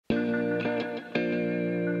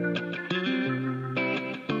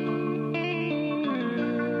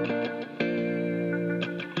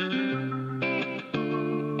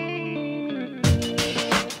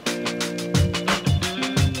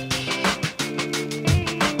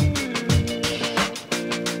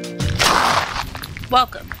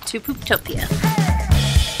Welcome to Pooptopia.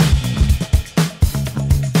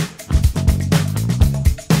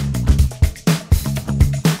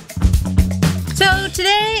 So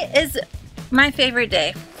today is my favorite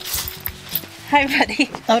day. Hi, buddy.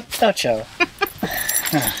 Oh, Joe.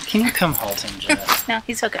 Can you come halt him, Joe? No,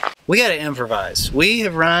 he's okay. We gotta improvise. We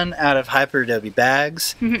have run out of hyperadobe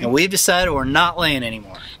bags, and we've decided we're not laying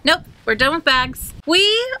anymore. Nope, we're done with bags. We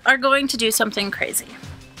are going to do something crazy.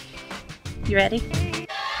 You ready?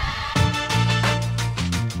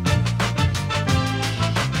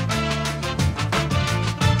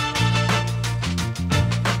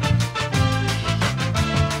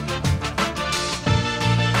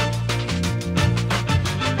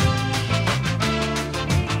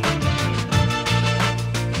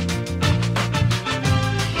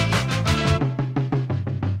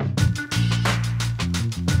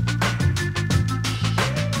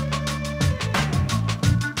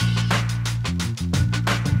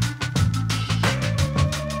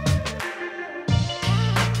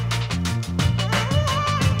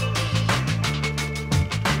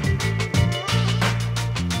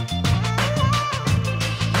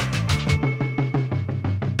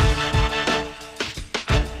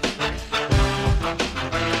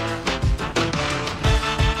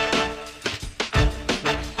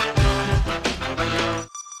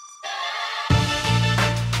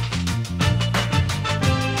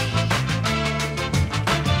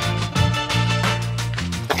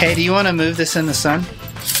 Hey, do you want to move this in the sun?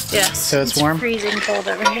 Yes. So it's warm? Freezing cold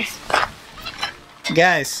over here.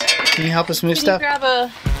 Guys, can you help us move stuff? Grab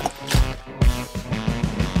a...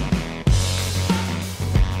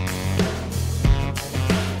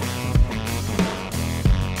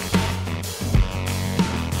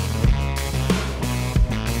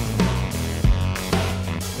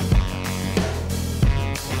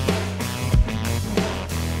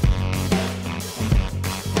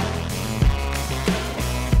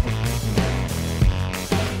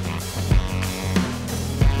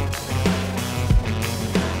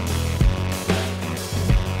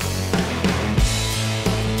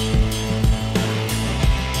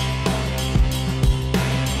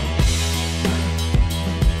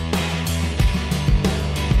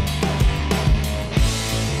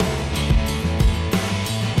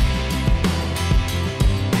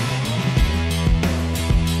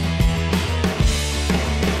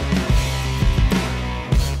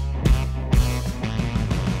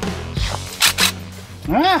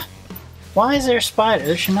 Ah! Why is there a spider?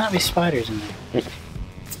 There should not be spiders in there.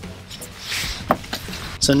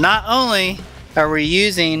 So not only are we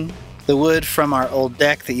using the wood from our old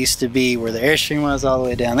deck that used to be where the Airstream was all the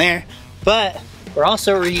way down there, but we're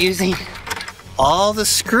also reusing all the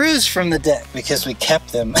screws from the deck because we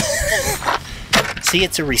kept them. See,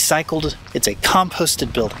 it's a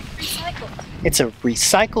composted building. Recycled. It's a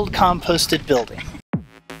recycled, composted building.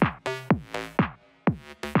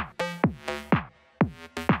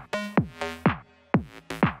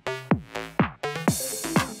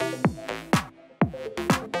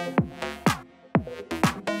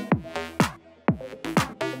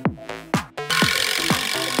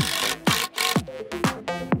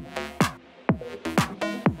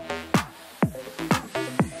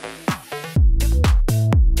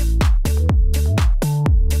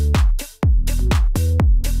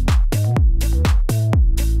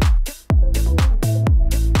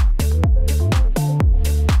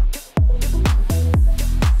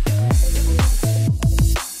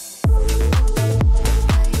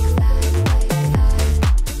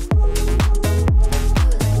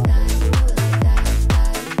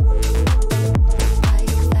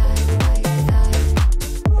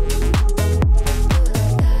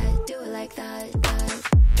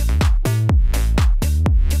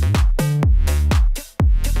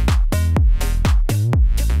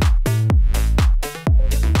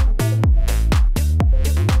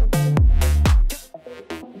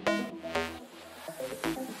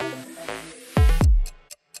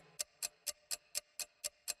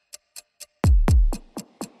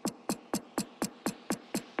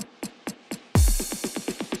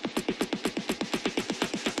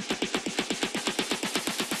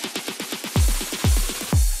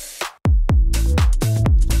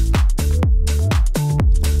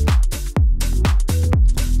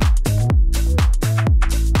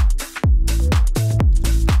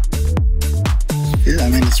 I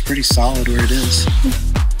mean, it's pretty solid where it is.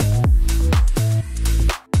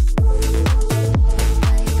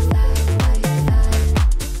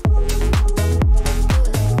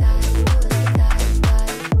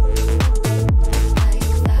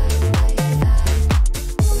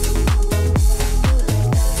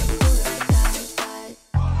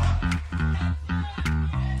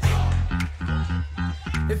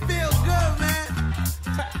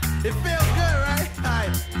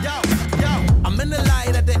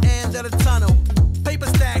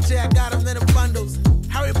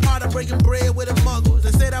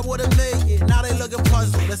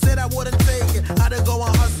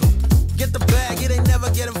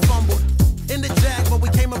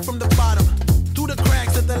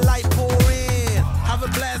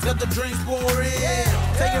 drinks pouring.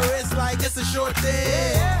 Take a risk like it's a short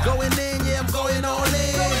thing. Going in, yeah, I'm going all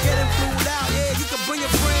in. Getting food out, yeah, you can bring your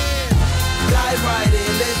friends. Dive right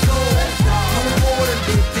in, let's go. No more than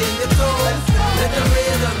dip in your toes. Let the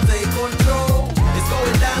rhythm take control. It's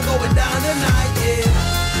going down tonight, yeah.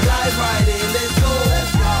 Dive right in, let's go.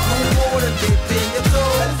 No more than dip in your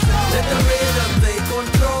toes. Let the rhythm take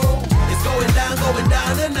control. It's going down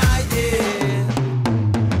tonight, yeah.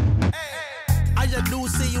 I just do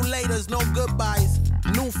see you laters, no goodbyes.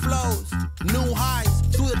 New flows, new highs,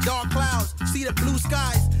 through the dark clouds, see the blue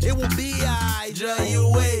skies. It will be I, just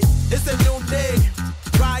you wait. It's a new day,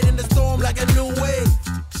 ride in the storm like a new wave.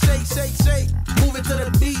 Shake, shake, shake, move it to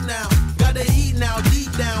the beat now. Got the heat now,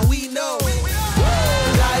 deep down, we know.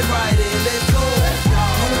 Dive right in, let's go.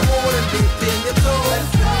 No more than dip in your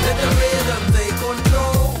toes. Let the rhythm take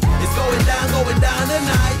control. It's going down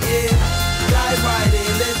tonight, yeah. Dive right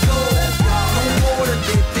in, let's go. No more than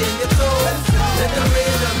dip in your toes. Let the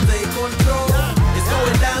rhythm take control. It's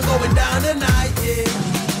going down tonight, yeah.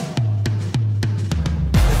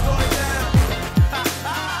 It's going down.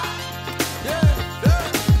 Yeah,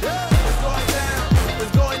 yeah, yeah. It's going down.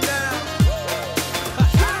 It's going down.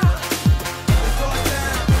 It's going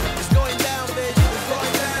down. It's going down, baby. It's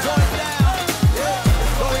going down.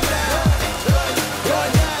 Going down. Yeah. It's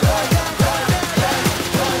going down.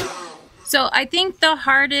 Going down. So I think the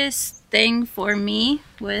hardest thing for me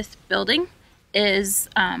with building is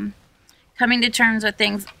coming to terms with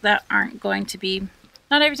things that aren't going to be,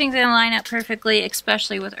 not everything's going to line up perfectly,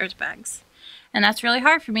 especially with earth bags. And that's really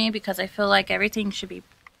hard for me because I feel like everything should be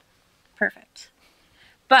perfect.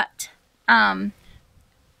 But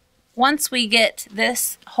once we get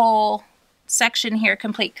this whole section here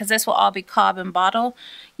complete, because this will all be cob and bottle,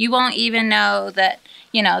 you won't even know that,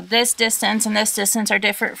 you know, this distance and this distance are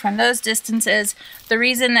different from those distances. The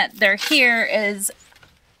reason that they're here is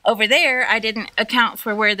over there, I didn't account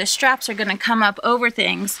for where the straps are going to come up over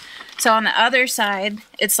things. So on the other side,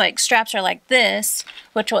 it's like straps are like this,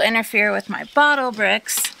 which will interfere with my bottle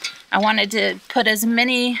bricks. I wanted to put as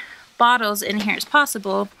many bottles in here as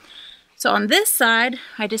possible. So on this side,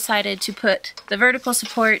 I decided to put the vertical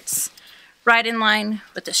supports right in line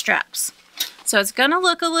with the straps. So it's going to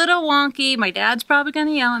look a little wonky. My dad's probably going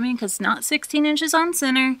to yell at me because it's not 16 inches on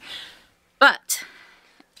center. But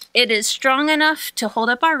it is strong enough to hold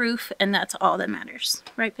up our roof, and that's all that matters.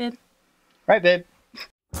 Right, babe? Right, babe.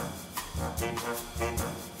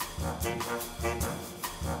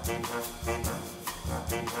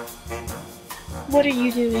 What are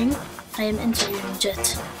you doing? I am interviewing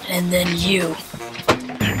Jet. And then you.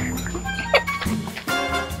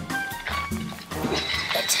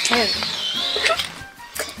 That's him.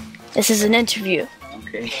 This is an interview.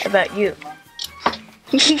 Okay. About you.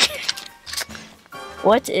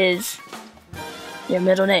 What is your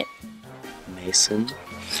middle name? Mason.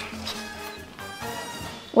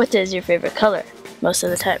 What is your favorite color most of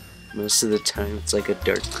the time? Most of the time it's like a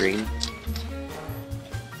dark green.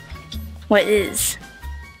 What is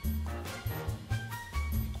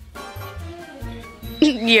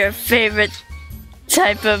your favorite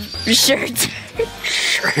type of shirt?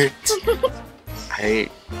 Shirt. A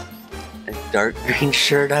dark green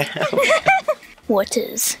shirt I have. What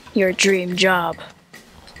is your dream job?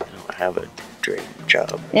 I don't have a dream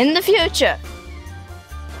job. In the future.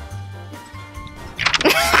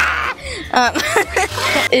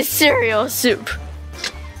 Is cereal soup?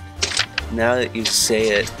 Now that you say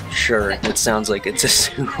it, sure, it sounds like it's a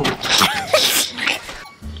soup.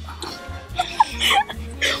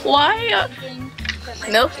 Why?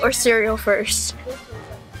 Milk or cereal first?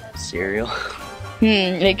 Cereal.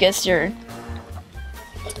 I guess you're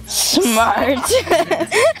smart.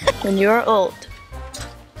 When you're old,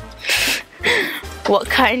 what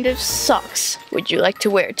kind of socks would you like to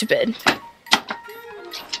wear to bed?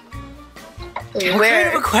 What kind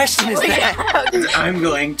of a question is that? I'm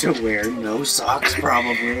going to wear no socks,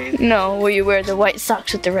 probably. No, will you wear the white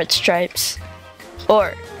socks with the red stripes?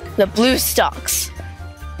 Or the blue socks?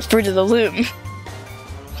 Fruit of the Loom.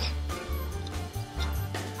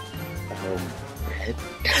 Red.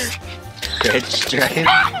 Red stripe.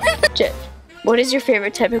 Jet, what is your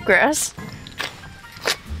favorite type of grass?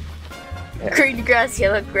 Yeah. Green grass,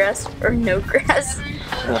 yellow grass, or no grass?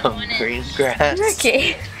 Green grass.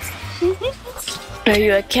 Okay. Are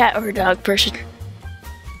you a cat or a dog person?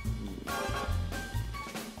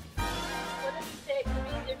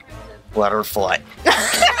 Butterfly.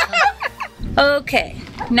 Okay,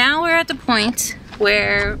 now we're at the point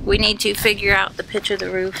where we need to figure out the pitch of the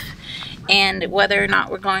roof and whether or not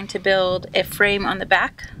we're going to build a frame on the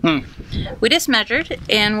back. We just measured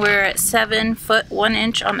and we're at 7 foot 1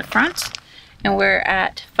 inch on the front and we're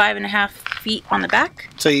at 5.5 feet on the back.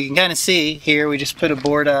 So you can kind of see here, we just put a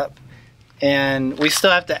board up, and we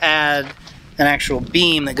still have to add an actual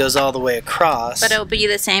beam that goes all the way across. But it'll be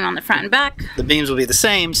the same on the front and back. The beams will be the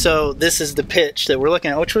same, so this is the pitch that we're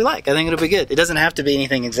looking at, which we like. I think it'll be good. It doesn't have to be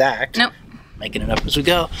anything exact. Nope. Making it up as we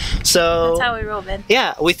go. So that's how we roll, Ben.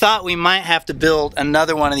 Yeah, we thought we might have to build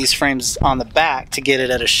another one of these frames on the back to get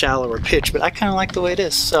it at a shallower pitch, but I kind of like the way it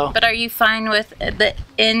is. So. But are you fine with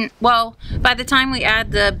well, by the time we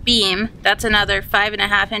add the beam, that's another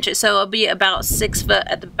 5.5 inches, so it'll be about 6 foot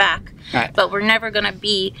at the back. Right. But we're never going to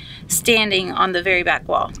be standing on the very back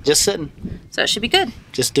wall. Just sitting. So it should be good.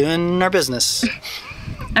 Just doing our business.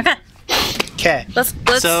 Okay. Okay.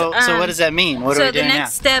 So what does that mean? What are we doing now? So the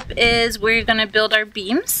next step is we're going to build our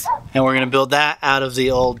beams. And we're going to build that out of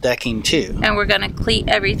the old decking too. And we're going to cleat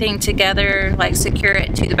everything together, like secure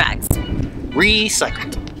it to the bags.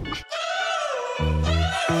 Recycled.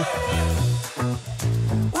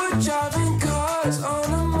 We're driving cars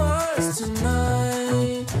on a Mars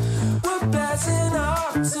tonight. We're blasting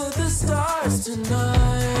off to the stars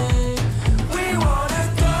tonight. We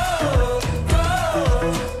wanna go,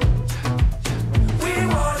 go. We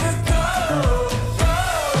wanna go, go.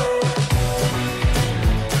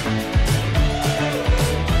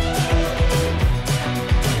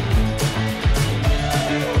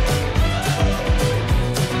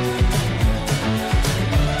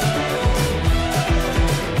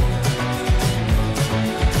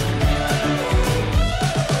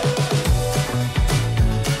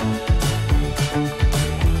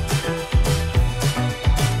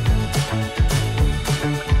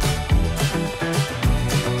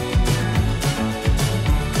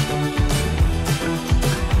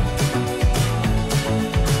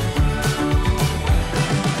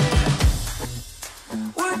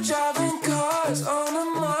 We're driving cars on a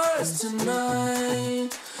Mars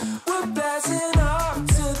tonight. We're blasting off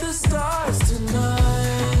to the stars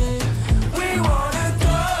tonight. We wanna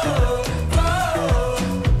go,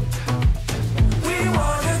 go. We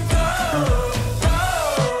wanna go, go.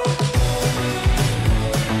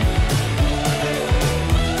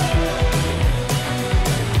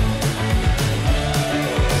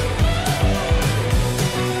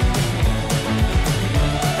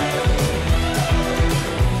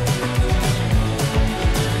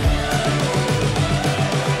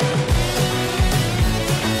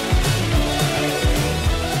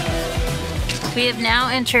 We have now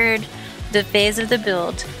entered the phase of the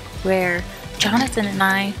build where Jonathan and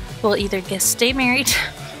I will either stay married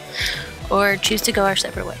or choose to go our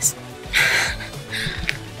separate ways.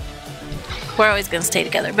 We're always going to stay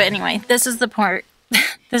together, but anyway, this is the part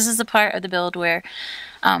of the build where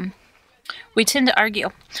we tend to argue.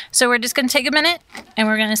 So we're just going to take a minute and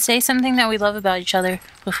we're going to say something that we love about each other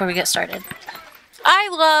before we get started.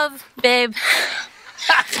 Babe,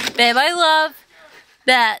 I love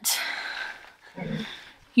that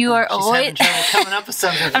you are always coming up with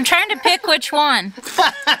something. I'm trying to pick which one.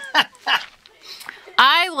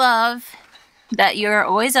 I love that you're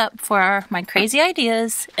always up for my crazy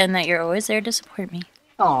ideas and that you're always there to support me.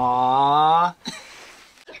 Aww.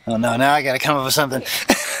 Oh no, now I gotta come up with something.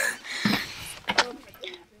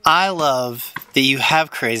 I love that you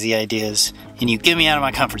have crazy ideas and you get me out of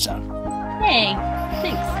my comfort zone. Hey,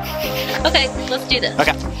 thanks. Okay, let's do this.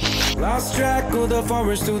 Okay. Lost track of the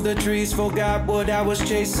forest through the trees, forgot what I was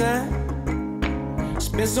chasing.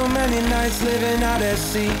 Spent so many nights living out at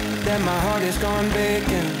sea that my heart is gone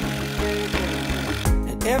vacant.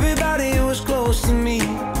 And everybody who was close to me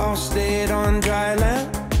all stayed on dry land.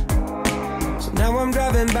 So now I'm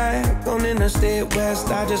driving back on Interstate West,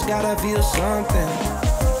 I just gotta feel something.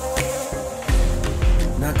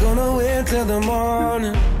 Not gonna wait till the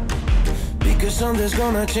morning, because something's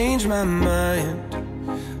gonna change my mind.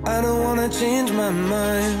 I don't wanna change my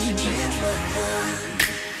mind.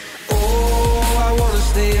 Oh, I wanna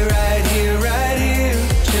stay right here,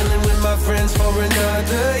 chilling with my friends for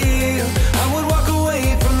another year. I would walk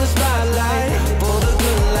away from the spotlight for the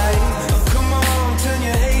good life. Come on, turn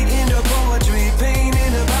your hate into poetry, pain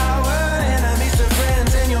into power, enemies to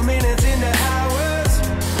friends, and your minutes into hours.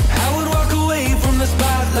 I would walk away from the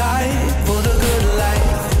spotlight for the good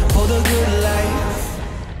life, for the good life.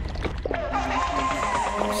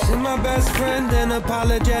 Send my best friend an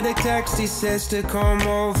apologetic text, he says to come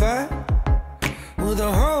over. Well,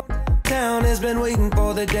 the whole town has been waiting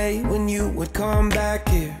for the day when you would come back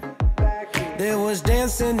here. There was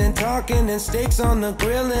dancing and talking and steaks on the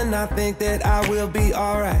grill, and I think that I will be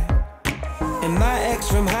alright. And my ex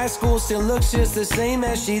from high school still looks just the same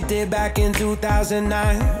as she did back in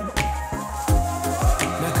 2009.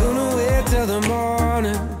 Not gonna wait till the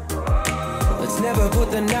morning, let's never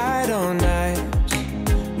put the night on night.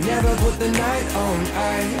 the night on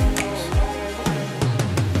ice.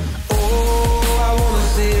 Oh, I wanna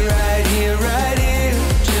stay right here,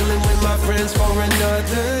 chilling with my friends for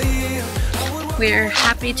another year. We're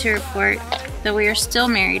happy to report that we are still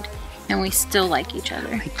married and we still like each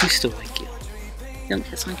other. I do still like you. Don't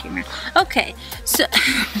kiss on camera. Okay, so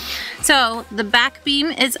so the back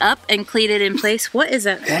beam is up and cleated in place. What is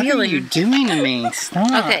that feeling? What are you doing to me?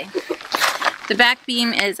 Stop. Okay. The back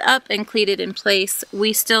beam is up and cleated in place.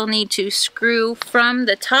 We still need to screw from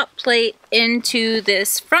the top plate into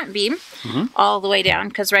this front beam all the way down,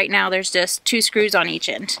 because right now there's just 2 screws on each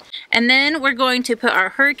end. And then we're going to put our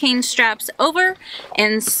hurricane straps over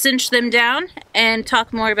and cinch them down and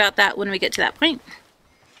talk more about that when we get to that point.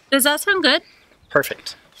 Does that sound good?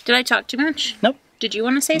 Perfect. Did I talk too much? Nope. Did you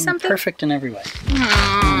want to say something? Perfect in every way.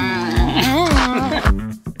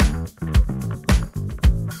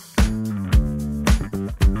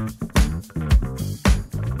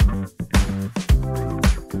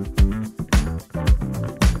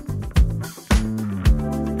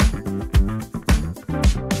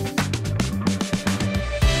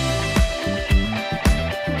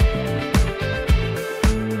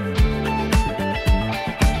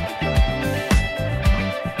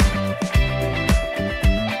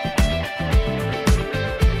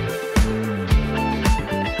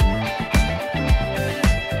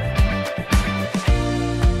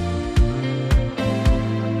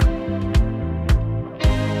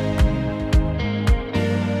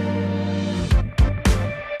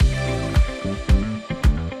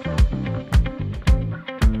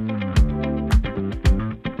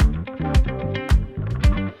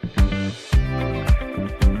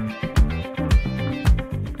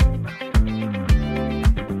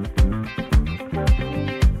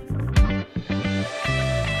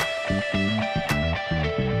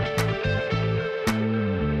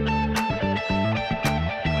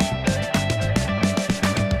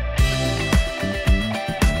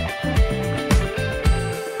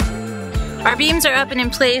 Our beams are up and in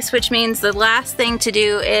place, which means the last thing to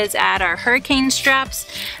do is add our hurricane straps.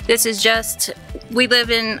 This is just, we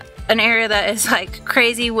live in an area that is like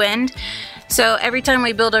crazy wind. So every time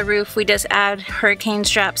we build a roof, we just add hurricane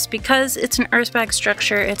straps because it's an earthbag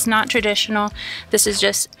structure. It's not traditional. This is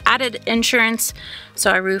just added insurance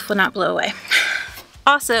so our roof will not blow away.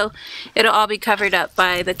 Also, it'll all be covered up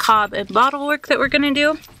by the cob and bottle work that we're gonna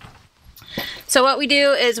do. So what we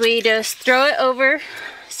do is we just throw it over.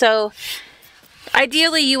 So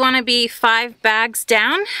ideally you want to be 5 bags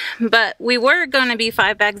down, but we were going to be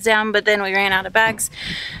 5 bags down, but then we ran out of bags.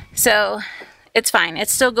 So it's fine.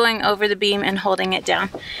 It's still going over the beam and holding it down.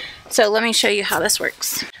 So let me show you how this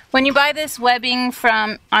works. When you buy this webbing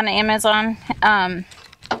from on Amazon,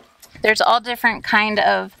 there's all different kind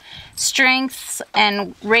of strengths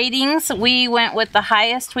and ratings. We went with the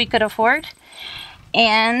highest we could afford,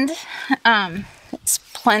 and it's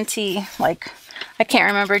plenty, like, I can't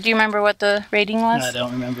remember. Do you remember what the rating was? I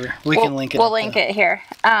don't remember. We can link it. We'll link it here.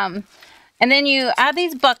 And then you add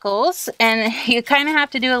these buckles, and you kind of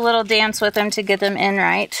have to do a little dance with them to get them in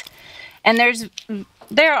right. And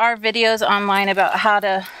there are videos online about how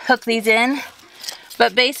to hook these in,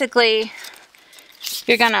 but basically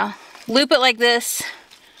you're gonna loop it like this,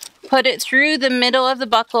 put it through the middle of the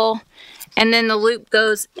buckle, and then the loop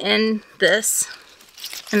goes in this,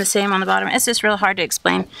 and the same on the bottom. It's just real hard to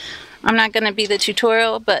explain. I'm not going to be the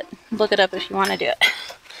tutorial, but look it up if you want to do it.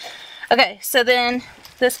 Okay, so then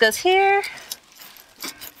this goes here.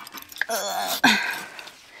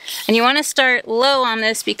 And you want to start low on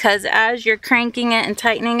this because as you're cranking it and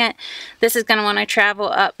tightening it, this is going to want to travel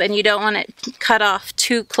up, and you don't want it cut off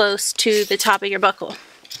too close to the top of your buckle.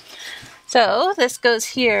 So this goes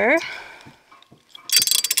here.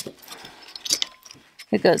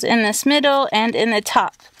 It goes in this middle and in the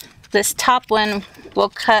top. This top one will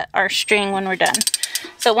cut our string when we're done.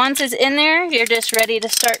 So once it's in there, you're just ready to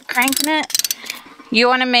start cranking it. You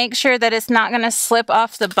want to make sure that it's not going to slip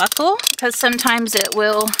off the buckle, because sometimes it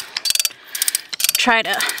will try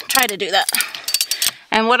to do that.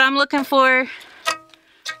 And what I'm looking for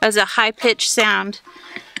is a high-pitched sound.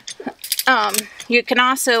 You can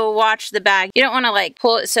also watch the bag. You don't want to like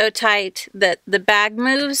pull it so tight that the bag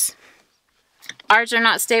moves. Ours are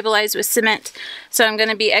not stabilized with cement, so I'm going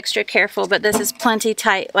to be extra careful, but this is plenty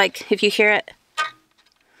tight, like if you hear it.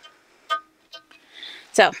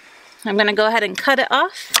 So I'm going to go ahead and cut it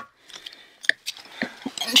off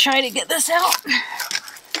and try to get this out.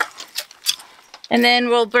 And then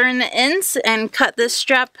we'll burn the ends and cut this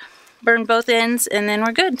strap, burn both ends, and then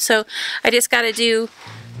we're good. So I just got to do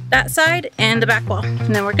that side and the back wall,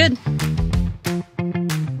 and then we're good.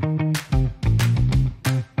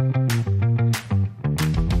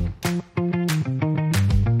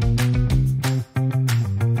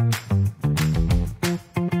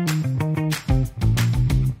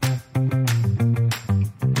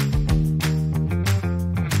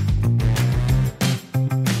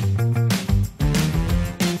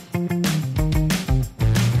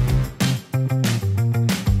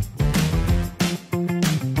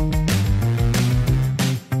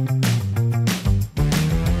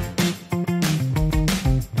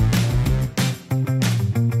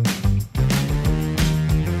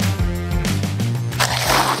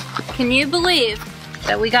 Can you believe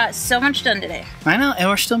that we got so much done today? I know, and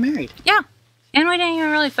we're still married. Yeah. And we didn't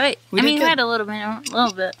even really fight. We I mean, did we had good. a little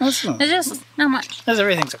bit. It's just not much. Because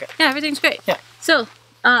everything's okay. Yeah, everything's great. Yeah. So,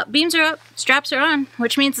 beams are up, straps are on,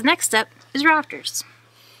 which means the next step is rafters.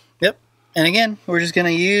 Yep. And again, we're just going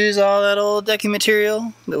to use all that old decking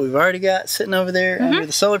material that we've already got sitting over there under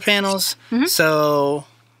the solar panels. So,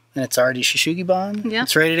 and it's already Shishugi bond. Yeah.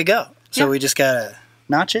 It's ready to go. So Yeah. we just got to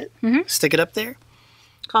notch it, stick it up there.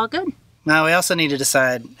 Call good. Now we also need to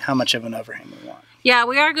decide how much of an overhang we want. Yeah,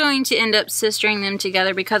 we are going to end up sistering them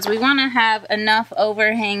together because we want to have enough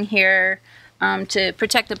overhang here to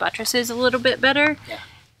protect the buttresses a little bit better. Yeah.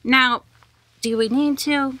 Now, do we need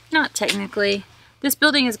to? Not technically. This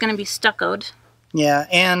building is going to be stuccoed. Yeah,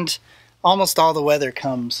 and almost all the weather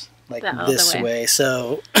comes like The other this way. way.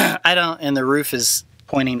 So I don't, and the roof is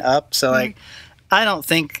pointing up. So like, I don't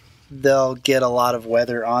think they'll get a lot of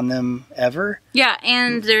weather on them ever. Yeah,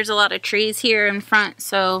 and there's a lot of trees here in front,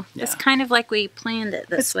 so it's kind of like we planned it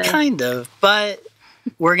this way. Kind of, but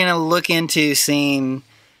we're going to look into seeing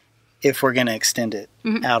if we're going to extend it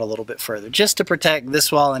out a little bit further, just to protect this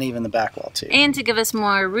wall and even the back wall too. And to give us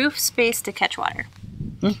more roof space to catch water.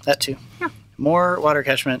 That too. Yeah. More water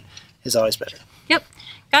catchment is always better. Yep.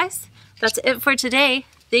 Guys, that's it for today.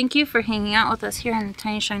 Thank you for hanging out with us here on the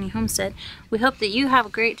Tiny Shiny Homestead. We hope that you have a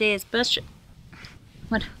great day as best...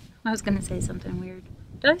 What? I was going to say something weird.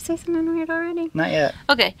 Did I say something weird already? Not yet.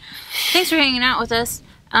 Okay. Thanks for hanging out with us.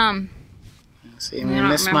 See, I we don't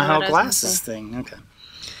missed remember my whole what I was gonna glasses say. thing. Okay.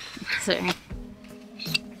 Sorry.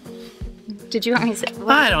 Did you want me to say...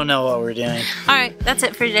 I don't know what we're doing. All right. That's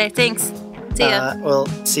it for today. Thanks. See ya. We'll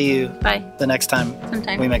see you Bye. the next time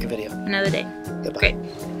Sometime. we make a video. Another day. Goodbye. Great.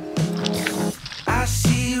 I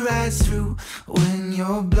see right through when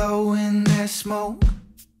you're blowing that smoke.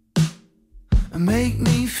 Make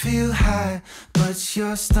me feel high, but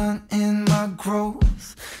you're stunting my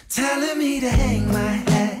growth. Telling me to hang my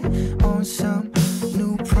hat on some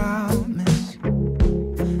new promise.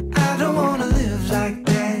 I don't wanna live like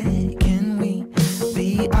that. Can we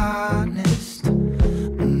be honest?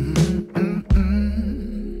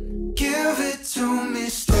 Give it to me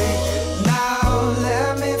straight now.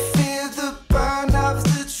 Let me feel the burn of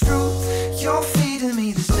the truth. You're feeding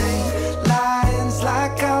me the